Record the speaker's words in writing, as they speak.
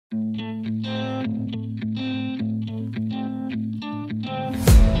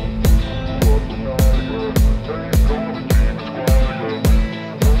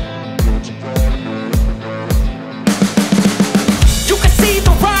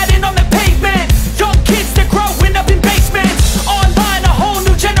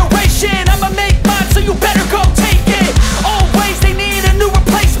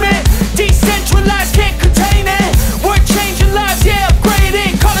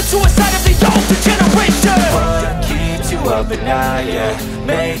night, yeah.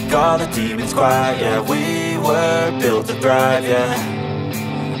 Make all the demons quiet, yeah. We were built to thrive,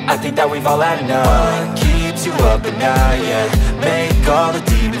 yeah. I think that we've all had enough. What keeps you up at night, yeah. Make all the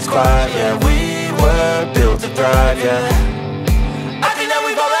demons quiet, yeah. We were built to thrive, yeah. I think that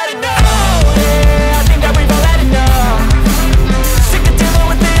we've all had enough. Oh, yeah, I think that we've all had enough. Sick of dealing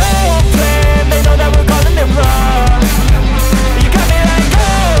with the old plan. They know that we're calling it wrong. You got me like,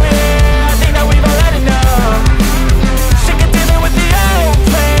 oh yeah, I think that we've all had enough. Sick of dealing with the old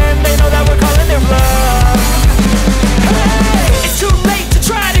plan. They know that we're calling it wrong. Hey, it's too late to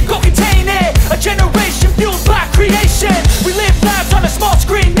try to go contain it. A generation fueled by creation. We live lives on a small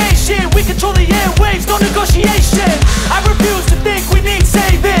screen nation. We control the airwaves, no negotiation. I refuse to think we need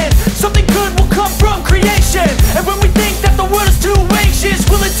saving. Something good will come from creation. And when we think that the world is too anxious,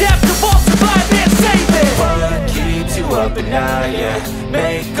 we'll adapt, evolve, survive and save it. What keeps you up at night, yeah.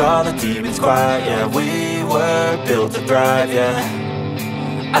 Make all the demons quiet, yeah. We were built to thrive, yeah.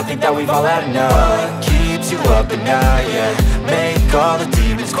 I think that we've all had enough. What keeps you up at night, yeah. Make all the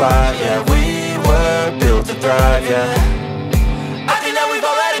demons quiet, yeah. We were built to thrive, yeah. I think that we've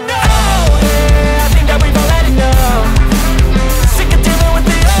all had enough. Oh yeah, I think that we've all had enough. Sick of dealing with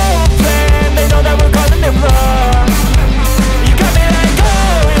the old plan. They know that we're calling it wrong. You got me like,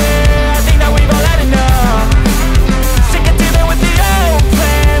 oh yeah, I think that we've all had enough. Sick of dealing with the old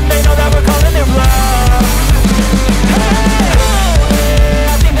plan. They know that we're calling it wrong. Hey, oh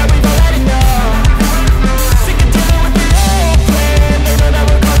yeah, I think that we've all had enough. Sick of dealing with the old plan. They know that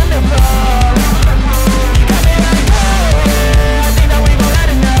we're calling it wrong. You got me like, oh yeah, I think that we've all had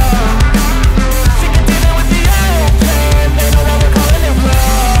enough. Sick of dealing with the old plan. They know that we're calling it wrong.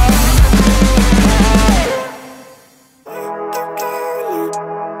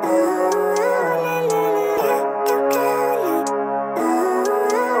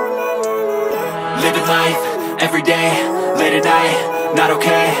 Living life, every day, late at night, not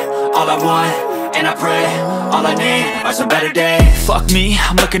okay. All I want, and I pray, all I need are some better days. Fuck me,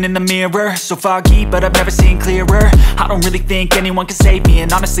 I'm looking in the mirror, so foggy, but I've never seen clearer. I don't really think anyone can save me,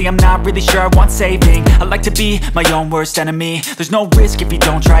 and honestly I'm not really sure I want saving. I like to be my own worst enemy. There's no risk if you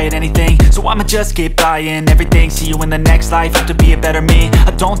don't try at anything, so I'ma just keep buying everything. See you in the next life, have to be a better me.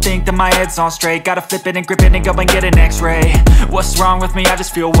 I don't think that my head's on straight. Gotta flip it and grip it and go and get an x-ray. What's wrong with me? I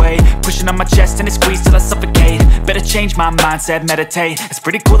just feel weight pushing on my chest and it squeezes till I suffocate. Better change my mindset, meditate. It's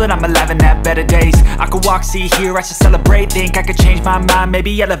pretty cool that I'm alive and have better days. I could walk, see, hear, I should celebrate. Think I could change my mind,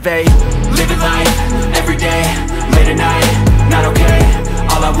 maybe elevate. Living life, every day, late at night, not okay.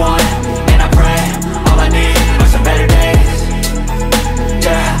 All I want, and I pray, all I need are some better days.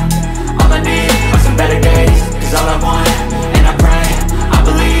 Yeah, all I need are some better days. Cause all I want, and I pray, I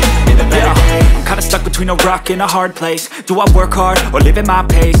believe in the better days. I'm kinda stuck between a rock and a hard place. Do I work hard or live at my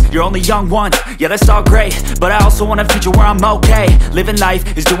pace? You're only young once, yeah that's all great, but I also want a future where I'm okay. Living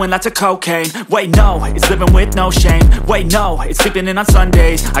life is doing lots of cocaine. Wait no, it's living with no shame. Wait no, it's sleeping in on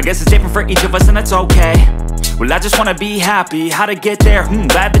Sundays. I guess it's different for each of us and that's okay. Well I just wanna be happy. How to get there?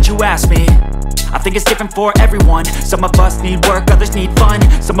 Glad that you asked me. I think it's different for everyone. Some of us need work, others need fun.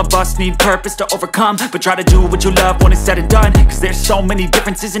 Some of us need purpose to overcome. But try to do what you love when it's said and done. Cause there's so many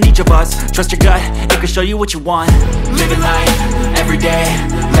differences in each of us. Trust your gut, it can show you what you want. Living life, every day,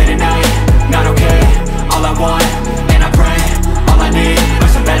 late at night, not okay. All I want, and I pray, all I need are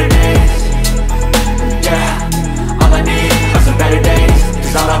some better days. Yeah, all I need are some better days.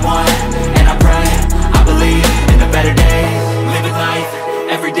 Cause all I want, and I pray, I believe in the better days. Living life,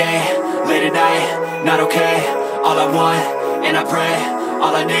 every day, late at night, not okay. All I want, and I pray,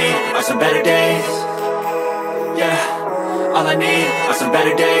 all I need are some better days. Yeah, all I need are some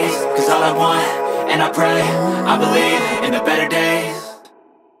better days. Cause all I want, and I pray, I believe in the better days.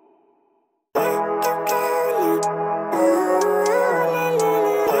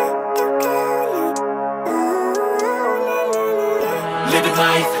 Living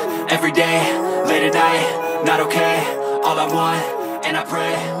life, every day, late at night, not okay. All I want, and I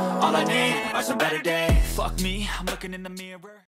pray, all I need are some better days. Fuck me, I'm looking in the mirror.